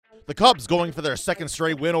The Cubs going for their second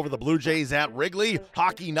straight win over the Blue Jays at Wrigley.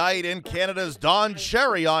 Hockey night in Canada's Don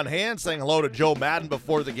Cherry on hand, saying hello to Joe Madden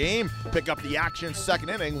before the game. Pick up the action second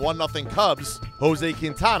inning, 1-0 Cubs. Jose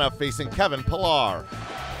Quintana facing Kevin Pillar.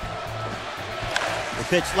 The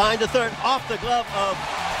pitch line to third, off the glove of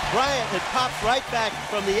Bryant. It pops right back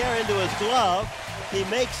from the air into his glove. He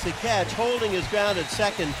makes the catch, holding his ground at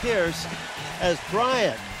second. Pierce as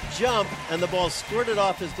Bryant jumped, and the ball squirted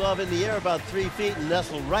off his glove in the air about 3 feet and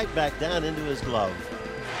nestled right back down into his glove.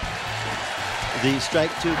 The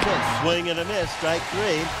strike two pitch, swing and a miss, strike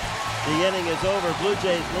three. The inning is over. Blue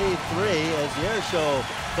Jays lead 3 as the air show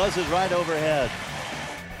buzzes right overhead.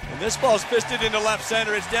 And this ball's fisted into left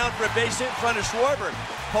center. It's down for a base hit in front of Schwarber.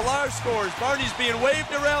 Pillar scores. Barney's being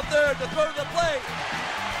waved around third to throw to the plate.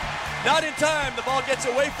 Not in time. The ball gets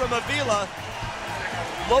away from Avila.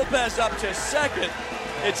 Lopez up to second.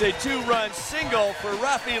 It's a 2-run single for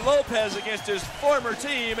Rafi Lopez against his former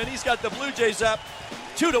team, and he's got the Blue Jays up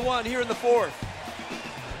 2-1 here in the fourth.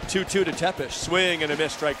 2-2 to Tepish. Swing and a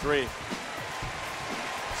miss, strike three.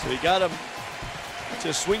 So he got him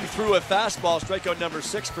to swing through a fastball. Strikeout number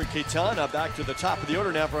 6 for Quintana. Back to the top of the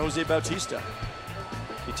order now for Jose Bautista.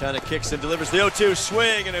 Quintana kicks and delivers the 0-2.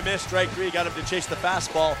 Swing and a miss, strike three. Got him to chase the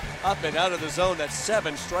fastball up and out of the zone. That's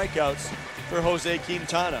 7 strikeouts for Jose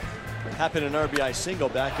Quintana. Happened an RBI single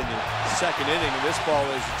back in the second inning, and this ball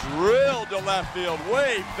is drilled to left field,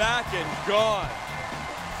 way back and gone.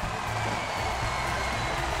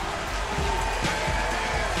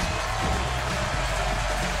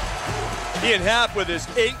 Ian Happ with his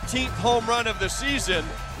 18th home run of the season,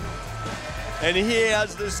 and he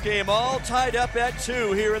has this game all tied up at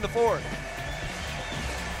 2 here in the fourth.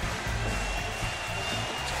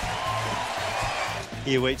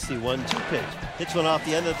 He awaits the 1-2 pitch. Hits one off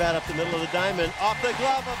the end of the bat up the middle of the diamond. Off the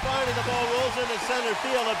glove of Barney. The ball rolls into center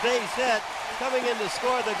field. A base hit. Coming in to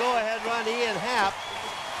score the go-ahead run, Ian Happ.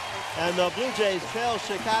 And the Blue Jays trail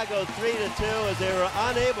Chicago 3-2 as they were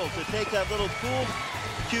unable to take that little cool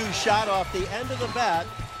cue shot off the end of the bat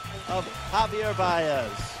of Javier Baez.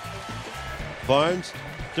 Barnes,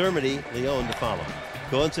 Dermody, Leone to follow.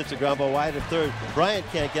 Cohen sits a ground ball wide at third. Bryant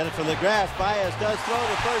can't get it from the grass. Baez does throw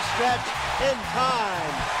to first, stretch in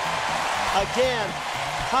time. Again,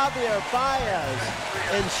 Javier Baez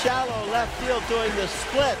in shallow left field doing the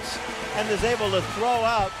splits and is able to throw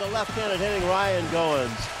out the left-handed hitting Ryan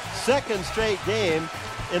Goins. Second straight game.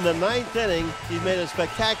 In the 9th inning, he made a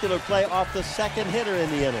spectacular play off the second hitter in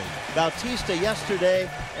the inning. Bautista yesterday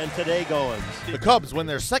and today Goins. The Cubs win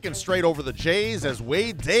their second straight over the Jays as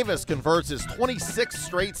Wade Davis converts his 26th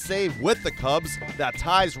straight save with the Cubs. That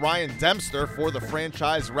ties Ryan Dempster for the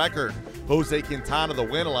franchise record. Jose Quintana the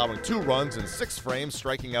win, allowing 2 runs in 6 frames,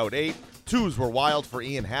 striking out 8. 2s were wild for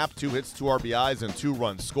Ian Happ, 2 hits, 2 RBIs, and 2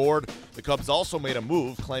 runs scored. The Cubs also made a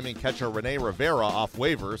move, claiming catcher Rene Rivera off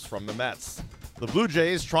waivers from the Mets. The Blue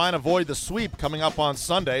Jays try and avoid the sweep coming up on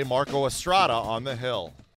Sunday. Marco Estrada on the hill.